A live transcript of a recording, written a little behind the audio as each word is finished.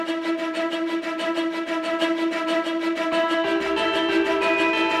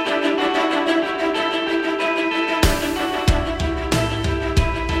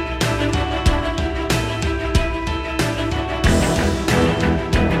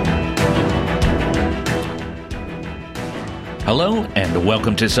Hello, and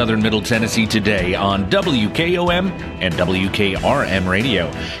welcome to Southern Middle Tennessee Today on WKOM and WKRM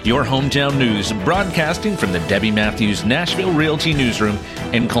Radio, your hometown news broadcasting from the Debbie Matthews Nashville Realty Newsroom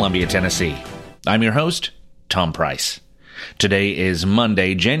in Columbia, Tennessee. I'm your host, Tom Price. Today is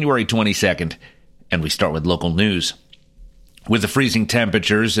Monday, January 22nd, and we start with local news. With the freezing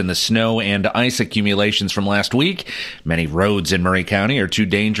temperatures and the snow and ice accumulations from last week, many roads in Maury County are too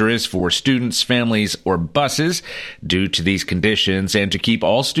dangerous for students, families, or buses. Due to these conditions and to keep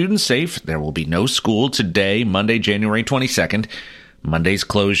all students safe, there will be no school today, Monday, January 22nd. Monday's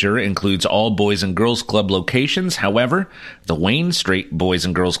closure includes all Boys and Girls Club locations. However, the Wayne Street Boys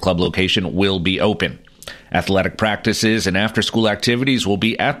and Girls Club location will be open. Athletic practices and after-school activities will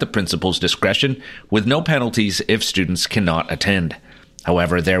be at the principal's discretion, with no penalties if students cannot attend.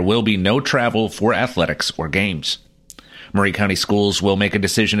 However, there will be no travel for athletics or games. Maury County Schools will make a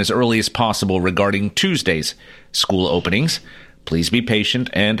decision as early as possible regarding Tuesday's school openings. Please be patient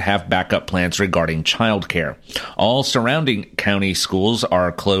and have backup plans regarding childcare. All surrounding county schools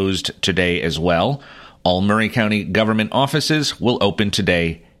are closed today as well. All Maury County government offices will open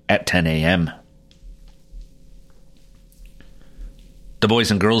today at 10 a.m. The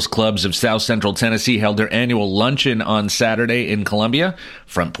Boys and Girls Clubs of South Central Tennessee held their annual luncheon on Saturday in Columbia.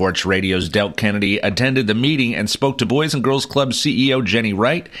 Front Porch Radio's Delk Kennedy attended the meeting and spoke to Boys and Girls Club CEO Jenny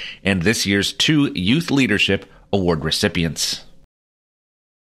Wright and this year's 2 Youth Leadership Award recipients.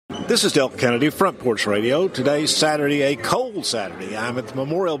 This is Delk Kennedy, Front Porch Radio. Today's Saturday, a cold Saturday. I'm at the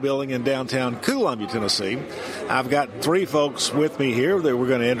Memorial Building in downtown Columbia, Tennessee. I've got 3 folks with me here that we're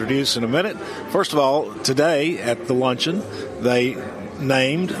going to introduce in a minute. First of all, today at the luncheon, they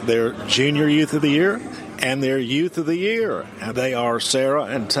named their Junior Youth of the Year and their Youth of the Year. And they are Sarah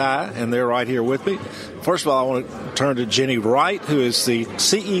and Ty, and they're right here with me. First of all, I want to turn to Jenny Wright, who is the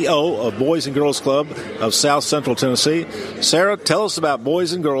CEO of Boys and Girls Club of South Central Tennessee. Sarah, tell us about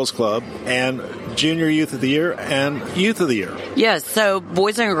Boys and Girls Club and Junior Youth of the Year and Youth of the Year. Yes, so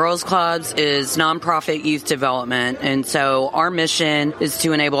Boys and Girls Clubs is nonprofit youth development, and so our mission is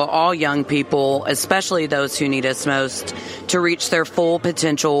to enable all young people, especially those who need us most, to reach their full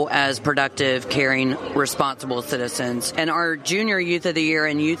potential as productive, caring, responsible citizens. And our Junior Youth of the Year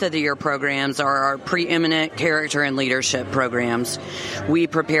and Youth of the Year programs are our preeminent character and leadership programs. We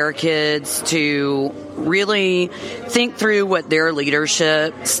prepare kids to really think through what their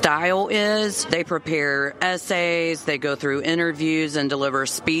leadership style is. They prepare essays, they go through interviews and deliver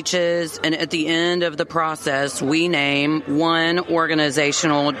speeches, and at the end of the process, we name 1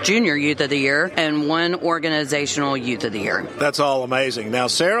 organizational Junior Youth of the Year and 1 organizational Youth of the Year. That's all amazing. Now,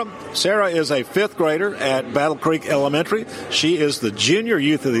 Sarah is a 5th grader at Battle Creek Elementary. She is the Junior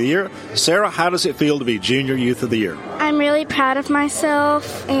Youth of the Year. Sarah, how does it feel to be Junior Youth of the Year? I'm really proud of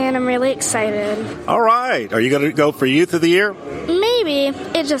myself, and I'm really excited. All right. Are you going to go for Youth of the Year? Maybe.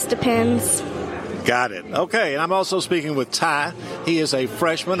 It just depends. Got it. Okay, and I'm also speaking with Ty. He is a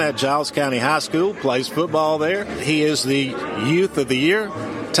freshman at Giles County High School, plays football there. He is the Youth of the Year.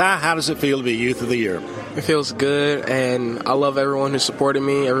 Ty, how does it feel to be Youth of the Year? It feels good, and I love everyone who supported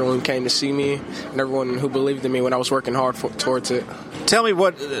me, everyone who came to see me, and everyone who believed in me when I was working hard towards it. Tell me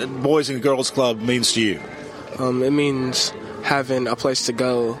what Boys and Girls Club means to you. It means having a place to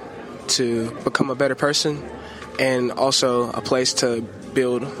go to become a better person, and also a place to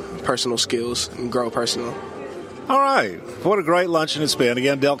build personal skills and grow personal. All right. What a great luncheon it's been.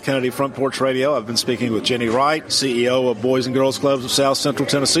 Again, Delk Kennedy, Front Porch Radio. I've been speaking with Jenny Wright, CEO of Boys and Girls Clubs of South Central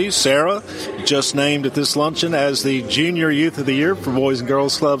Tennessee. Sarah, just named at this luncheon as the Junior Youth of the Year for Boys and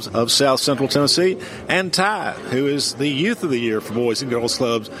Girls Clubs of South Central Tennessee. And Ty, who is the Youth of the Year for Boys and Girls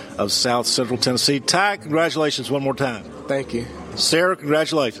Clubs of South Central Tennessee. Ty, congratulations one more time. Thank you. Sarah,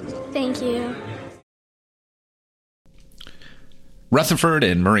 congratulations. Thank you. Rutherford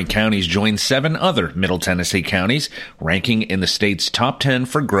and Maury counties join 7 other Middle Tennessee counties, ranking in the state's top 10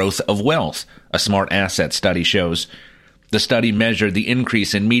 for growth of wealth, a Smart Asset study shows. The study measured the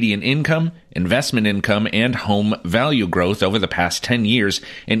increase in median income, investment income, and home value growth over the past 10 years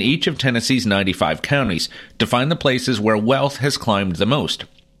in each of Tennessee's 95 counties to find the places where wealth has climbed the most,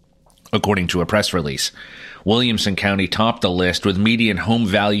 according to a press release. Williamson County topped the list with median home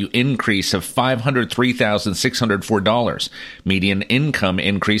value increase of $503,604, median income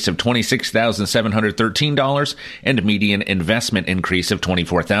increase of $26,713, and median investment increase of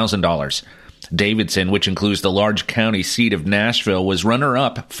 $24,000. Davidson, which includes the large county seat of Nashville, was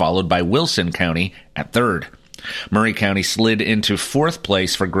runner-up, followed by Wilson County at 3rd. Maury County slid into 4th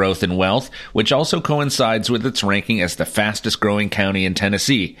place for growth in wealth, which also coincides with its ranking as the fastest-growing county in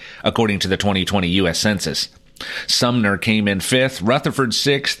Tennessee, according to the 2020 U.S. Census. Sumner came in 5th, Rutherford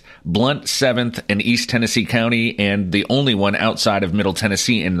 6th, Blount 7th in East Tennessee County, and the only one outside of Middle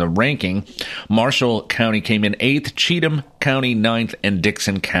Tennessee in the ranking. Marshall County came in 8th, Cheatham County 9th, and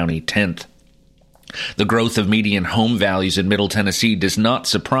Dixon County 10th. The growth of median home values in Middle Tennessee does not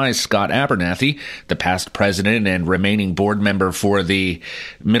surprise Scott Abernathy, the past president and remaining board member for the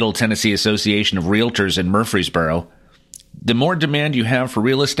Middle Tennessee Association of Realtors in Murfreesboro. The more demand you have for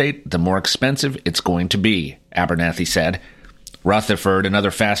real estate, the more expensive it's going to be, Abernathy said. Rutherford,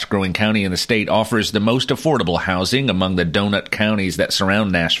 another fast-growing county in the state, offers the most affordable housing among the donut counties that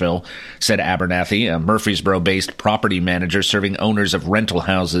surround Nashville, said Abernathy, a Murfreesboro-based property manager serving owners of rental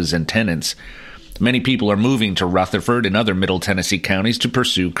houses and tenants. Many people are moving to Rutherford and other Middle Tennessee counties to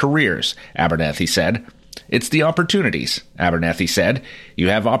pursue careers, Abernathy said. It's the opportunities, Abernathy said. You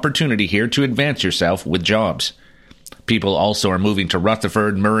have opportunity here to advance yourself with jobs. People also are moving to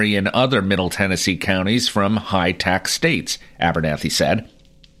Rutherford, Murray, and other Middle Tennessee counties from high-tax states, Abernathy said.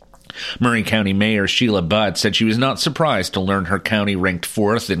 Murray County Mayor Sheila Butt said she was not surprised to learn her county ranked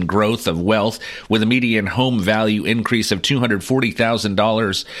 4th in growth of wealth with a median home value increase of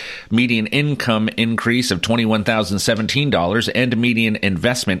 $240,000, median income increase of $21,017, and median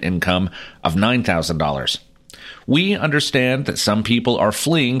investment income of $9,000. We understand that some people are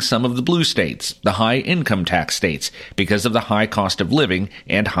fleeing some of the blue states, the high-income tax states, because of the high cost of living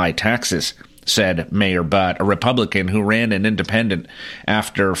and high taxes, said Mayor Butt, a Republican who ran an independent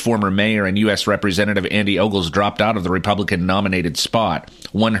after former mayor and U.S. Representative Andy Ogles dropped out of the Republican-nominated spot,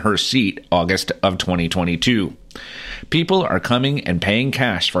 won her seat August of 2022. People are coming and paying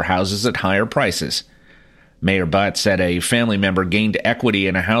cash for houses at higher prices. Mayor Butt said a family member gained equity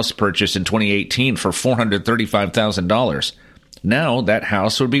in a house purchase in 2018 for $435,000. Now that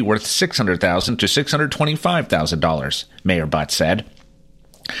house would be worth $600,000 to $625,000, Mayor Butt said.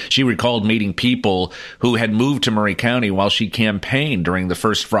 She recalled meeting people who had moved to Murray County while she campaigned during the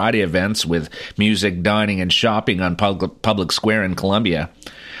First Friday events with music, dining, and shopping on Public Square in Columbia.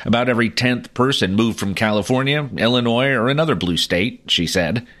 About every 10th person moved from California, Illinois, or another blue state, she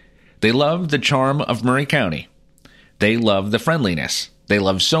said. They love the charm of Murray County. They love the friendliness. They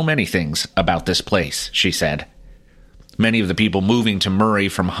love so many things about this place, she said. Many of the people moving to Murray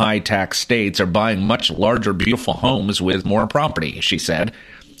from high-tax states are buying much larger, beautiful homes with more property, she said.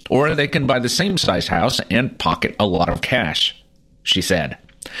 Or they can buy the same size house and pocket a lot of cash, she said.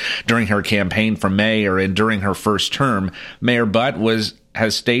 During her campaign for mayor and during her first term, Mayor Butt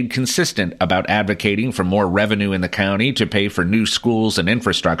has stayed consistent about advocating for more revenue in the county to pay for new schools and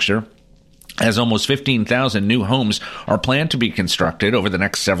infrastructure, as almost 15,000 new homes are planned to be constructed over the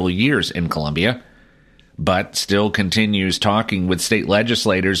next several years in Columbia. Butt still continues talking with state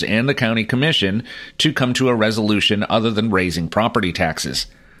legislators and the county commission to come to a resolution other than raising property taxes.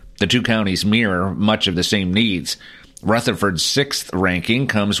 The two counties mirror much of the same needs. Rutherford's 6th ranking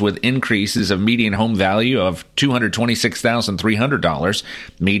comes with increases of median home value of $226,300,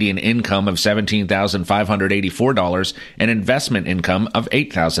 median income of $17,584, and investment income of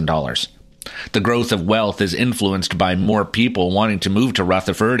 $8,000. The growth of wealth is influenced by more people wanting to move to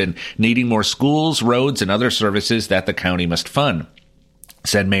Rutherford and needing more schools, roads, and other services that the county must fund,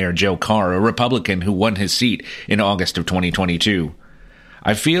 said Mayor Joe Carr, a Republican who won his seat in August of 2022.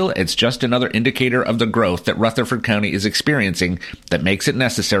 I feel it's just another indicator of the growth that Rutherford County is experiencing that makes it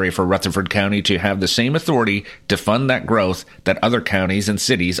necessary for Rutherford County to have the same authority to fund that growth that other counties and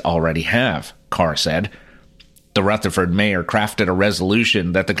cities already have, Carr said. The Rutherford mayor crafted a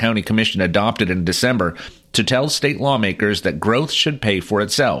resolution that the county commission adopted in December to tell state lawmakers that growth should pay for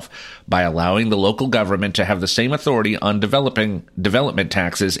itself by allowing the local government to have the same authority on development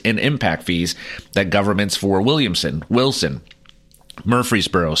taxes and impact fees that governments for Williamson, Wilson,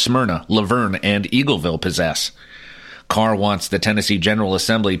 Murfreesboro, Smyrna, Laverne, and Eagleville possess. Carr wants the Tennessee General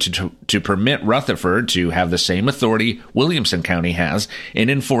Assembly to permit Rutherford to have the same authority Williamson County has in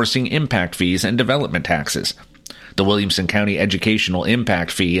enforcing impact fees and development taxes. The Williamson County Educational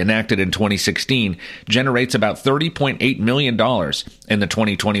Impact Fee, enacted in 2016, generates about $30.8 million in the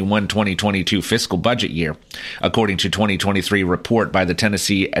 2021-2022 fiscal budget year, according to 2023 report by the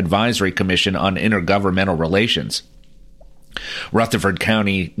Tennessee Advisory Commission on Intergovernmental Relations. Rutherford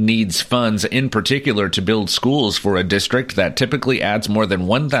County needs funds in particular to build schools for a district that typically adds more than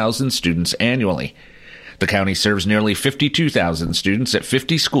 1,000 students annually. The county serves nearly 52,000 students at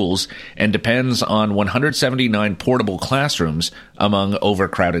 50 schools and depends on 179 portable classrooms among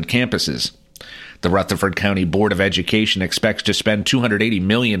overcrowded campuses. The Rutherford County Board of Education expects to spend $280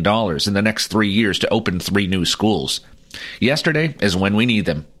 million in the next 3 years to open 3 new schools. Yesterday is when we need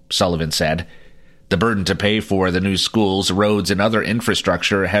them, Sullivan said. The burden to pay for the new schools, roads, and other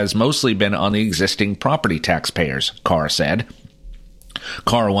infrastructure has mostly been on the existing property taxpayers, Carr said.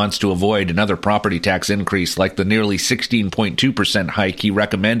 Carr wants to avoid another property tax increase like the nearly 16.2% hike he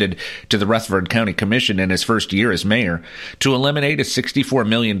recommended to the Rutherford County Commission in his first year as mayor, to eliminate a $64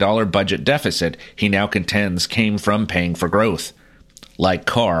 million budget deficit he now contends came from paying for growth. Like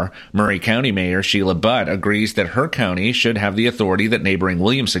Carr, Murray County Mayor Sheila Butt agrees that her county should have the authority that neighboring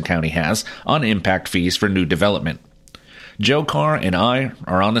Williamson County has on impact fees for new development. Joe Carr and I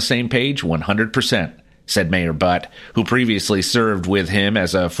are on the same page 100%. Said Mayor Butt, who previously served with him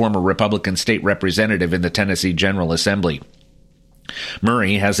as a former Republican state representative in the Tennessee General Assembly.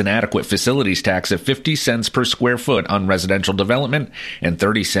 Murray has an adequate facilities tax of 50 cents per square foot on residential development and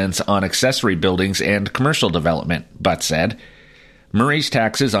 30 cents on accessory buildings and commercial development, Butt said. Murray's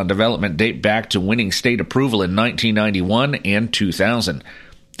taxes on development date back to winning state approval in 1991 and 2000.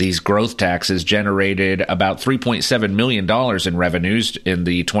 These growth taxes generated about $3.7 million in revenues in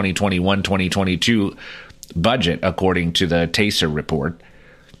the 2021-2022 budget, according to the TASER report.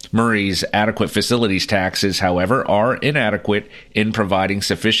 Murray's adequate facilities taxes, however, are inadequate in providing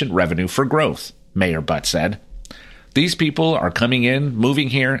sufficient revenue for growth, Mayor Butt said. These people are coming in, moving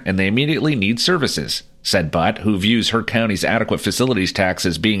here, and they immediately need services, said Butt, who views her county's adequate facilities tax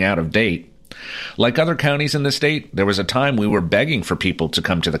as being out of date. Like other counties in the state, there was a time we were begging for people to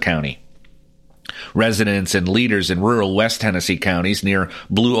come to the county. Residents and leaders in rural West Tennessee counties near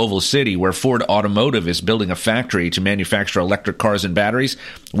Blue Oval City, where Ford Automotive is building a factory to manufacture electric cars and batteries,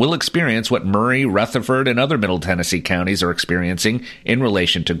 will experience what Murray, Rutherford, and other Middle Tennessee counties are experiencing in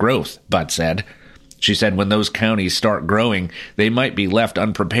relation to growth, Butt said. She said when those counties start growing, they might be left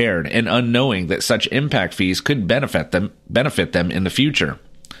unprepared and unknowing that such impact fees could benefit them in the future.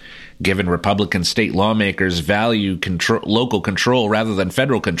 Given Republican state lawmakers value local control rather than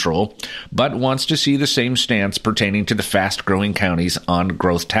federal control, Butt wants to see the same stance pertaining to the fast-growing counties on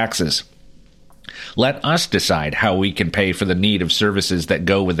growth taxes. Let us decide how we can pay for the need of services that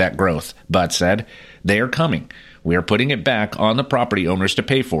go with that growth, Butt said. They are coming. We are putting it back on the property owners to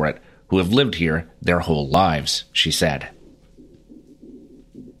pay for it, who have lived here their whole lives, she said.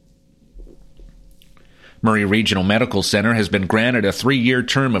 Murray Regional Medical Center has been granted a 3-year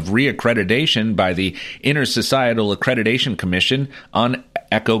term of reaccreditation by the Intersocietal Accreditation Commission on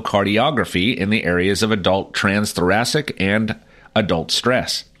echocardiography in the areas of adult transthoracic and adult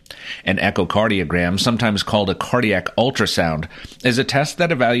stress. An echocardiogram, sometimes called a cardiac ultrasound, is a test that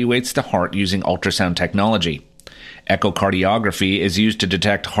evaluates the heart using ultrasound technology. Echocardiography is used to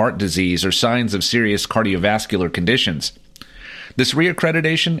detect heart disease or signs of serious cardiovascular conditions. This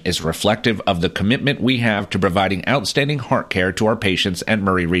reaccreditation is reflective of the commitment we have to providing outstanding heart care to our patients at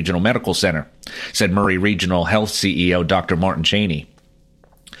Murray Regional Medical Center, said Murray Regional Health CEO Dr. Martin Cheney.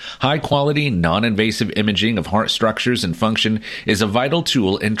 High-quality, non-invasive imaging of heart structures and function is a vital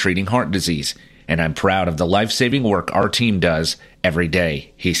tool in treating heart disease, and I'm proud of the life-saving work our team does every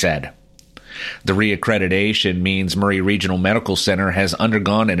day, he said. The reaccreditation means Murray Regional Medical Center has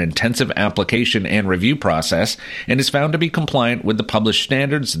undergone an intensive application and review process and is found to be compliant with the published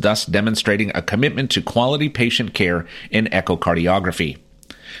standards, thus demonstrating a commitment to quality patient care in echocardiography.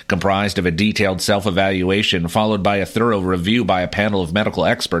 Comprised of a detailed self-evaluation followed by a thorough review by a panel of medical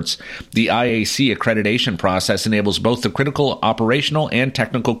experts, the IAC accreditation process enables both the critical operational and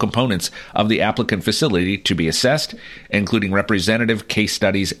technical components of the applicant facility to be assessed, including representative case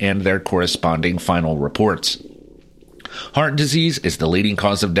studies and their corresponding final reports. Heart disease is the leading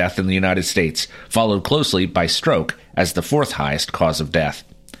cause of death in the United States, followed closely by stroke as the fourth highest cause of death.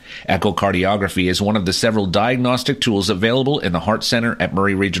 Echocardiography is one of the several diagnostic tools available in the Heart Center at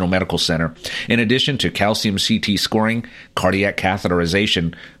Murray Regional Medical Center, in addition to calcium CT scoring, cardiac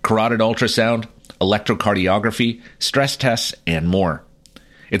catheterization, carotid ultrasound, electrocardiography, stress tests, and more.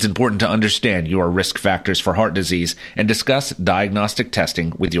 It's important to understand your risk factors for heart disease and discuss diagnostic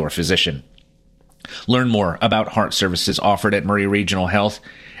testing with your physician. Learn more about heart services offered at Murray Regional Health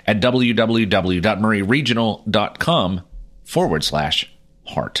at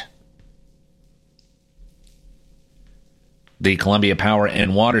www.murrayregional.com/heart. The Columbia Power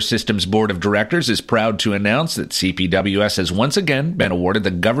and Water Systems Board of Directors is proud to announce that CPWS has once again been awarded the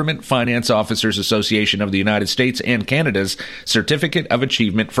Government Finance Officers Association of the United States and Canada's Certificate of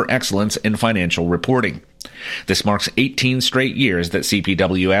Achievement for Excellence in Financial Reporting. This marks 18 straight years that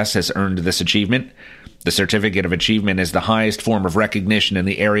CPWS has earned this achievement. The Certificate of Achievement is the highest form of recognition in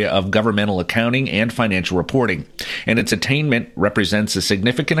the area of governmental accounting and financial reporting, and its attainment represents a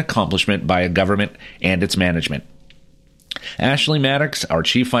significant accomplishment by a government and its management. Ashley Maddox, our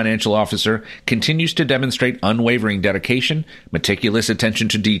Chief Financial Officer, continues to demonstrate unwavering dedication, meticulous attention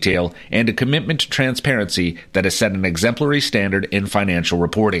to detail, and a commitment to transparency that has set an exemplary standard in financial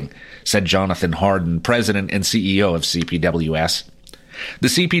reporting, said Jonathan Harden, President and CEO of CPWS. The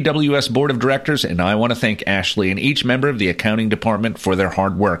CPWS Board of Directors and I want to thank Ashley and each member of the accounting department for their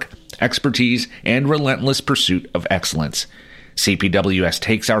hard work, expertise, and relentless pursuit of excellence. CPWS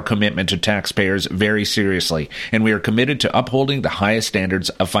takes our commitment to taxpayers very seriously, and we are committed to upholding the highest standards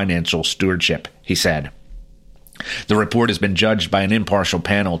of financial stewardship, he said. The report has been judged by an impartial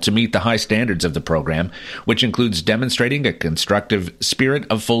panel to meet the high standards of the program, which includes demonstrating a constructive spirit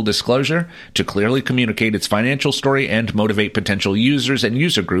of full disclosure to clearly communicate its financial story and motivate potential users and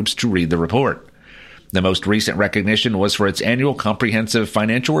user groups to read the report. The most recent recognition was for its annual comprehensive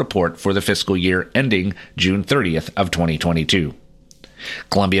financial report for the fiscal year ending June 30th of 2022.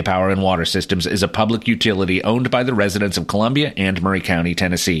 Columbia Power and Water Systems is a public utility owned by the residents of Columbia and Murray County,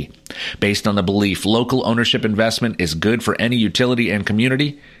 Tennessee. Based on the belief local ownership investment is good for any utility and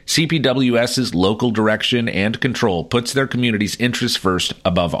community, CPWS's local direction and control puts their community's interests first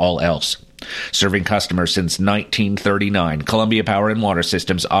above all else. Serving customers since 1939, Columbia Power and Water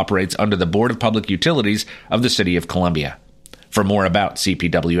Systems operates under the Board of Public Utilities of the City of Columbia. For more about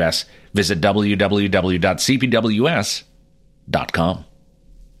CPWS, visit www.cpws.com.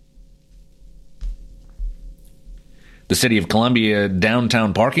 The City of Columbia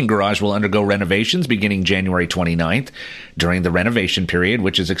downtown parking garage will undergo renovations beginning January 29th. During the renovation period,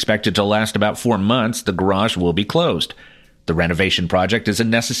 which is expected to last about 4 months, the garage will be closed. The renovation project is a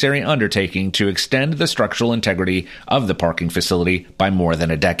necessary undertaking to extend the structural integrity of the parking facility by more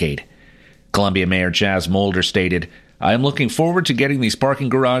than a decade. Columbia Mayor Chaz Mulder stated, "I am looking forward to getting these parking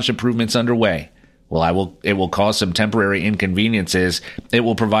garage improvements underway. It will cause some temporary inconveniences. It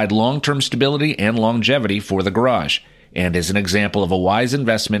will provide long-term stability and longevity for the garage, and is an example of a wise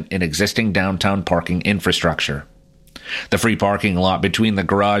investment in existing downtown parking infrastructure." The free parking lot between the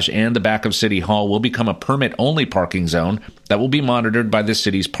garage and the back of City Hall will become a permit-only parking zone that will be monitored by the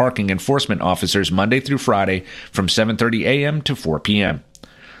city's parking enforcement officers Monday through Friday from 7:30 a.m. to 4 p.m.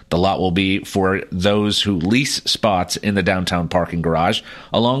 The lot will be for those who lease spots in the downtown parking garage,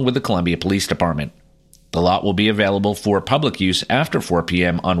 along with the Columbia Police Department. The lot will be available for public use after 4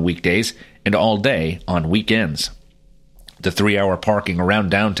 p.m. on weekdays and all day on weekends. The 3-hour parking around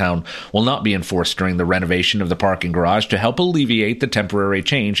downtown will not be enforced during the renovation of the parking garage to help alleviate the temporary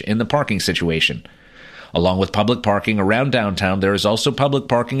change in the parking situation. Along with public parking around downtown, there is also public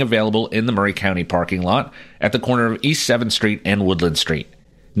parking available in the Murray County parking lot at the corner of East 7th Street and Woodland Street,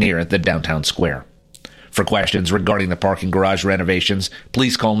 near the downtown square. For questions regarding the parking garage renovations,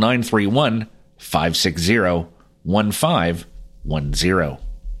 please call 931-560-1510.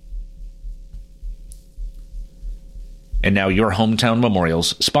 And now your hometown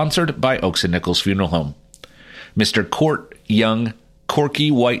memorials, sponsored by Oaks and Nichols Funeral Home. Mr. Court Young Corky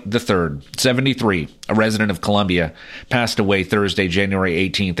White III, 73, a resident of Columbia, passed away Thursday, January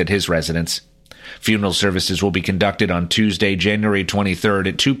 18th at his residence. Funeral services will be conducted on Tuesday, January 23rd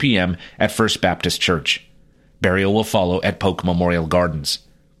at 2 p.m. at First Baptist Church. Burial will follow at Polk Memorial Gardens.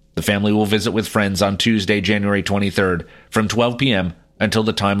 The family will visit with friends on Tuesday, January 23rd from 12 p.m. until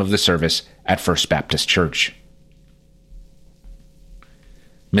the time of the service at First Baptist Church.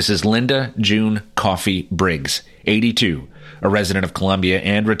 Mrs. Linda June Coffey Briggs, 82, a resident of Columbia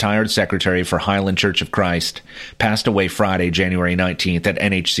and retired secretary for Highland Church of Christ, passed away Friday, January 19th at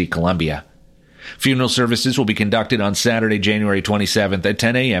NHC Columbia. Funeral services will be conducted on Saturday, January 27th at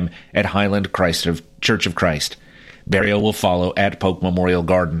 10 a.m. at Highland Church of Christ. Burial will follow at Polk Memorial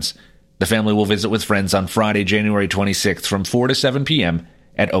Gardens. The family will visit with friends on Friday, January 26th from 4 to 7 p.m.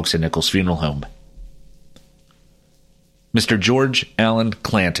 at Oaks and Nichols Funeral Home. Mr. George Allen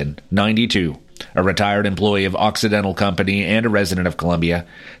Clanton, 92, a retired employee of Occidental Company and a resident of Columbia,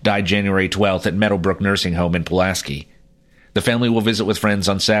 died January 12th at Meadowbrook Nursing Home in Pulaski. The family will visit with friends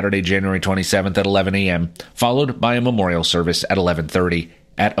on Saturday, January 27th at 11 a.m., followed by a memorial service at 11:30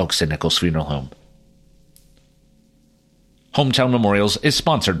 at Oaks and Nichols Funeral Home. Hometown Memorials is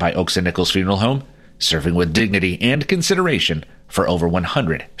sponsored by Oaks and Nichols Funeral Home, serving with dignity and consideration for over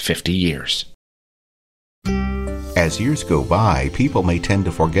 150 years. As years go by, people may tend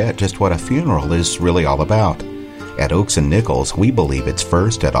to forget just what a funeral is really all about. At Oaks and Nichols, we believe it's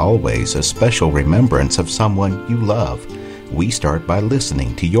first and always a special remembrance of someone you love. We start by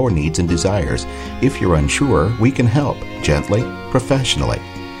listening to your needs and desires. If you're unsure, we can help, gently, professionally.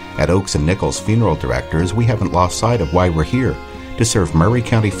 At Oaks and Nichols Funeral Directors, we haven't lost sight of why we're here, to serve Murray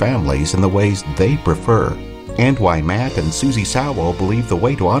County families in the ways they prefer. And why Matt and Susie Sowell believe the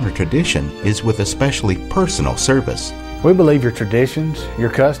way to honor tradition is with especially personal service. We believe your traditions,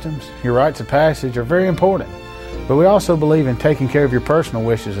 your customs, your rites of passage are very important, but we also believe in taking care of your personal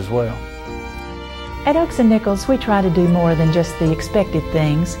wishes as well. At Oaks and Nichols, we try to do more than just the expected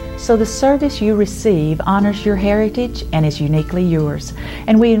things, so the service you receive honors your heritage and is uniquely yours,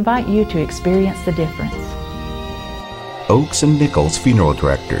 and we invite you to experience the difference. Oaks and Nichols Funeral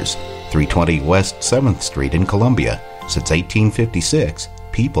Directors, 320 West 7th Street in Columbia. Since 1856,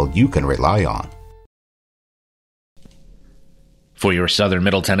 people you can rely on. For your southern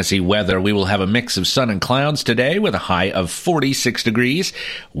Middle Tennessee weather, we will have a mix of sun and clouds today with a high of 46 degrees.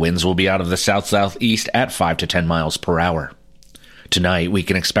 Winds will be out of the south-southeast at 5 to 10 miles per hour. Tonight, we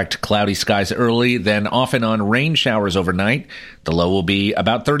can expect cloudy skies early, then off and on rain showers overnight. The low will be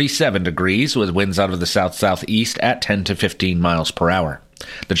about 37 degrees with winds out of the south-southeast at 10 to 15 miles per hour.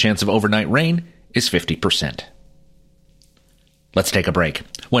 The chance of overnight rain is 50%. Let's take a break.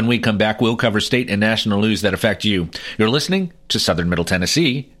 When we come back, we'll cover state and national news that affect you. You're listening to Southern Middle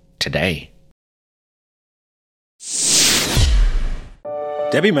Tennessee Today.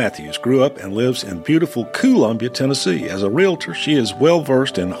 Debbie Matthews grew up and lives in beautiful Columbia, Tennessee. As a realtor, she is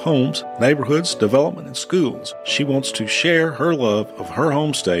well-versed in homes, neighborhoods, development, and schools. She wants to share her love of her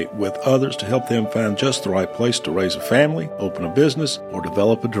home state with others to help them find just the right place to raise a family, open a business, or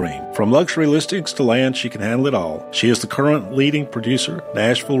develop a dream. From luxury listings to land, she can handle it all. She is the current leading producer,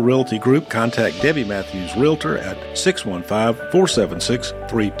 Nashville Realty Group. Contact Debbie Matthews Realtor at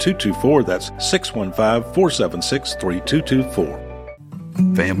 615-476-3224. That's 615-476-3224.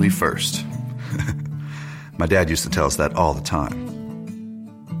 Family first. My dad used to tell us that all the time.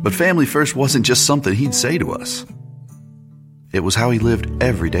 But family first wasn't just something he'd say to us. It was how he lived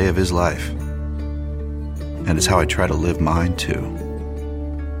every day of his life. And it's how I try to live mine too.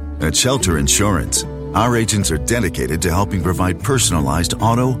 At Shelter Insurance, our agents are dedicated to helping provide personalized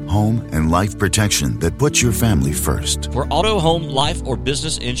auto, home, and life protection that puts your family first. For auto, home, life, or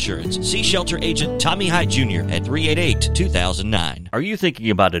business insurance, see Shelter Agent Tommy Hyde Jr. at 388-2009. Are you thinking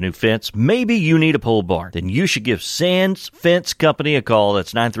about a new fence? Maybe you need a pole barn. Then you should give Sands Fence Company a call.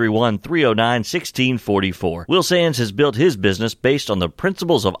 That's 931-309-1644. Will Sands has built his business based on the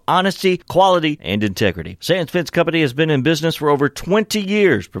principles of honesty, quality, and integrity. Sands Fence Company has been in business for over 20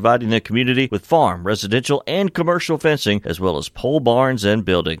 years, providing the community with farm, residential, and commercial fencing, as well as pole barns and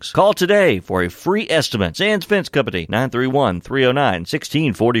buildings. Call today for a free estimate. Sands Fence Company,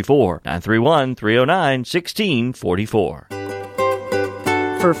 931-309-1644. 931-309-1644.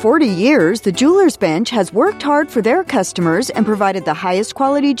 For 40 years, the Jewelers Bench has worked hard for their customers and provided the highest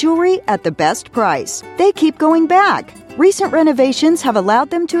quality jewelry at the best price. They keep going back. Recent renovations have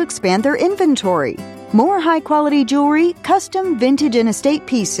allowed them to expand their inventory. More high-quality jewelry, custom vintage and estate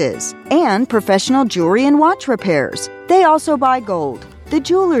pieces, and professional jewelry and watch repairs. They also buy gold. The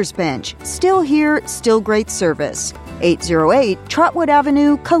Jewelers Bench. Still here, still great service. 808 Trotwood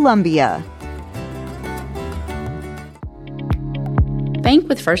Avenue, Columbia. Bank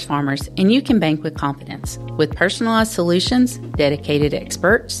with First Farmers, and you can bank with confidence. With personalized solutions, dedicated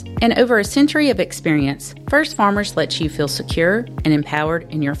experts, and over a century of experience, First Farmers lets you feel secure and empowered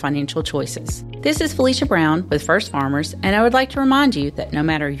in your financial choices. This is Felicia Brown with First Farmers, and I would like to remind you that no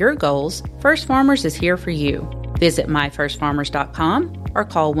matter your goals, First Farmers is here for you. Visit myfirstfarmers.com or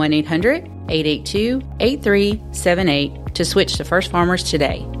call 1-800-882-8378 to switch to First Farmers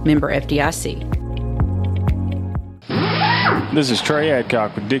today. Member FDIC. This is Trey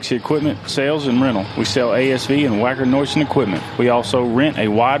Adcock with Dixie Equipment Sales and Rental. We sell ASV and Wacker Neuson equipment. We also rent a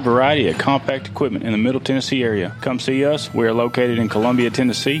wide variety of compact equipment in the Middle Tennessee area. Come see us. We are located in Columbia,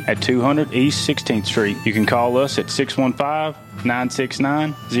 Tennessee at 200 East 16th Street. You can call us at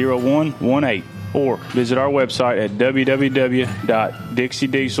 615-969-0118 or visit our website at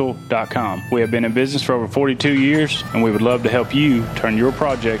www.dixiediesel.com. We have been in business for over 42 years, and we would love to help you turn your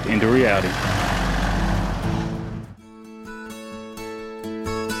project into reality.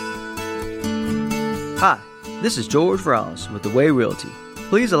 Hi, this is George Ross with The Way Realty.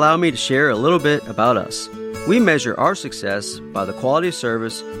 Please allow me to share a little bit about us. We measure our success by the quality of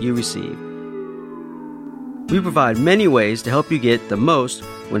service you receive. We provide many ways to help you get the most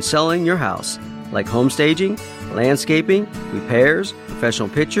when selling your house, like home staging, landscaping, repairs, professional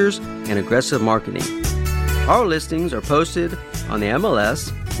pictures, and aggressive marketing. Our listings are posted on the MLS,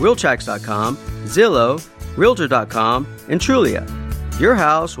 Realtracs.com, Zillow, Realtor.com, and Trulia. Your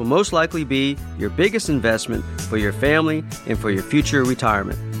house will most likely be your biggest investment for your family and for your future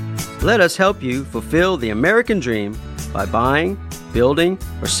retirement. Let us help you fulfill the American dream by buying, building,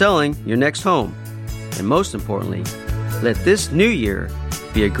 or selling your next home. And most importantly, let this new year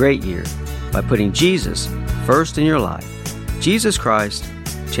be a great year by putting Jesus first in your life. Jesus Christ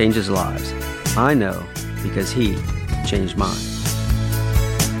changes lives. I know because He changed mine.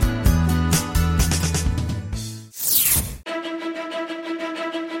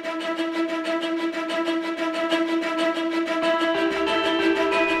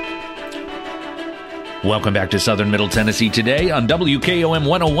 Welcome back to Southern Middle Tennessee today on WKOM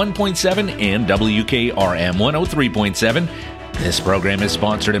 101.7 and WKRM 103.7. This program is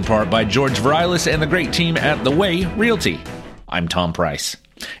sponsored in part by George Vrilis and the great team at The Way Realty. I'm Tom Price.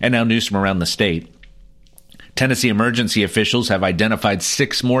 And now news from around the state. Tennessee emergency officials have identified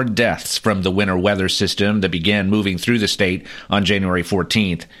 6 more deaths from the winter weather system that began moving through the state on January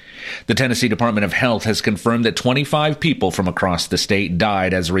 14th. The Tennessee Department of Health has confirmed that 25 people from across the state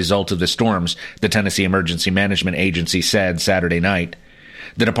died as a result of the storms, the Tennessee Emergency Management Agency said Saturday night.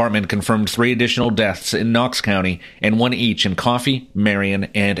 The department confirmed 3 additional deaths in Knox County and 1 each in Coffee, Marion,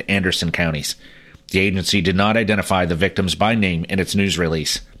 and Anderson counties. The agency did not identify the victims by name in its news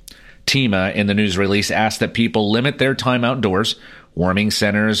release. TEMA in the news release asked that people limit their time outdoors. Warming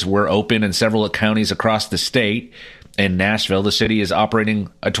centers were open in several counties across the state. In Nashville, the city is operating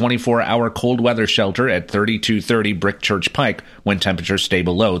a 24-hour cold weather shelter at 3230 Brick Church Pike when temperatures stay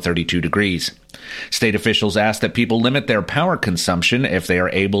below 32 degrees. State officials asked that people limit their power consumption if they are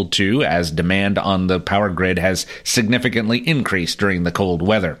able to, as demand on the power grid has significantly increased during the cold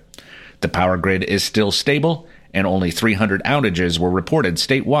weather. The power grid is still stable, and only 300 outages were reported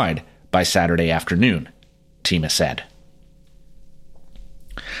statewide by Saturday afternoon, TEMA said.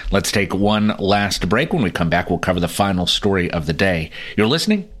 Let's take one last break. When we come back, we'll cover the final story of the day. You're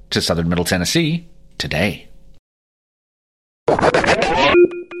listening to Southern Middle Tennessee Today.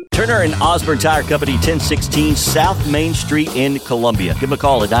 Turner and Osborne Tire Company, 1016 South Main Street in Columbia. Give them a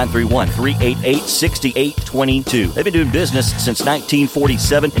call at 931-388-6822. They've been doing business since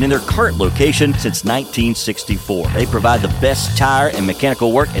 1947 and in their current location since 1964. They provide the best tire and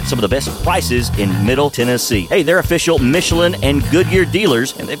mechanical work at some of the best prices in Middle Tennessee. Hey, they're official Michelin and Goodyear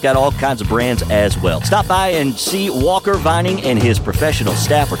dealers, and they've got all kinds of brands as well. Stop by and see Walker Vining and his professional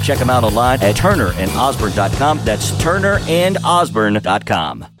staff, or check them out online at turnerandosborne.com. That's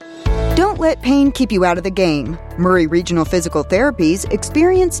turnerandosborne.com. Don't let pain keep you out of the game. Murray Regional Physical Therapy's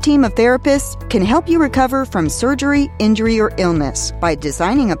experienced team of therapists can help you recover from surgery, injury, or illness by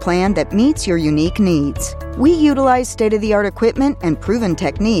designing a plan that meets your unique needs. We utilize state-of-the-art equipment and proven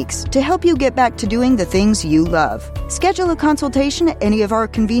techniques to help you get back to doing the things you love. Schedule a consultation at any of our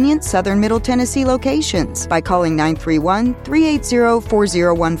convenient Southern Middle Tennessee locations by calling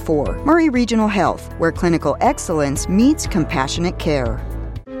 931-380-4014. Murray Regional Health, where clinical excellence meets compassionate care.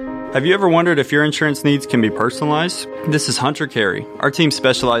 Have you ever wondered if your insurance needs can be personalized? This is Hunter Carey. Our team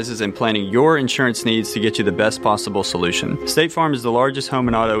specializes in planning your insurance needs to get you the best possible solution. State Farm is the largest home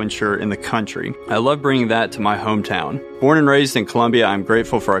and auto insurer in the country. I love bringing that to my hometown. Born and raised in Columbia, I'm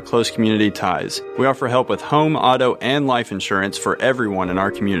grateful for our close community ties. We offer help with home, auto, and life insurance for everyone in our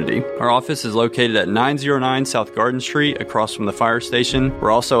community. Our office is located at 909 South Garden Street, across from the fire station.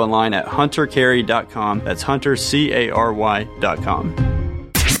 We're also online at huntercarey.com. That's huntercary.com.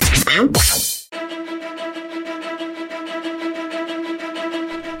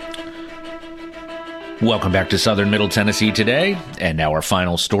 Welcome back to Southern Middle Tennessee Today, and now our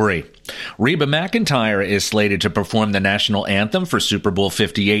final story. Reba McEntire is slated to perform the national anthem for Super Bowl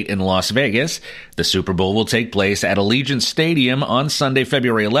 58 in Las Vegas. The Super Bowl will take place at Allegiant Stadium on Sunday,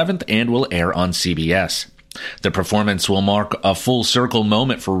 February 11th, and will air on CBS. The performance will mark a full-circle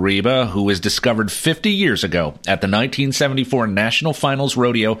moment for Reba, who was discovered 50 years ago at the 1974 National Finals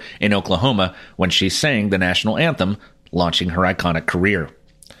Rodeo in Oklahoma when she sang the national anthem, launching her iconic career.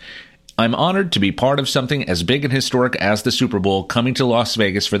 I'm honored to be part of something as big and historic as the Super Bowl coming to Las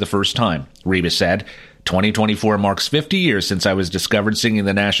Vegas for the first time, Reba said. 2024 marks 50 years since I was discovered singing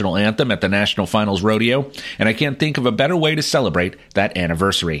the national anthem at the National Finals Rodeo, and I can't think of a better way to celebrate that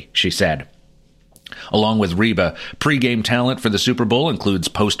anniversary, she said. Along with Reba, pregame talent for the Super Bowl includes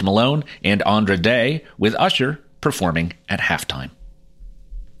Post Malone and Andra Day, with Usher performing at halftime.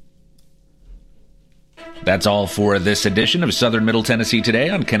 That's all for this edition of Southern Middle Tennessee Today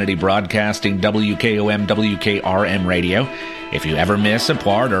on Kennedy Broadcasting WKOM WKRM Radio. If you ever miss a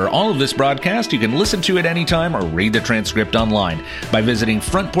part or all of this broadcast, you can listen to it anytime or read the transcript online by visiting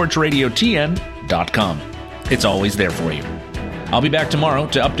frontporchradiotn.com. It's always there for you. I'll be back tomorrow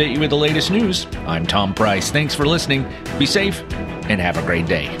to update you with the latest news. I'm Tom Price. Thanks for listening. Be safe and have a great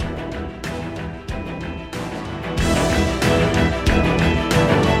day.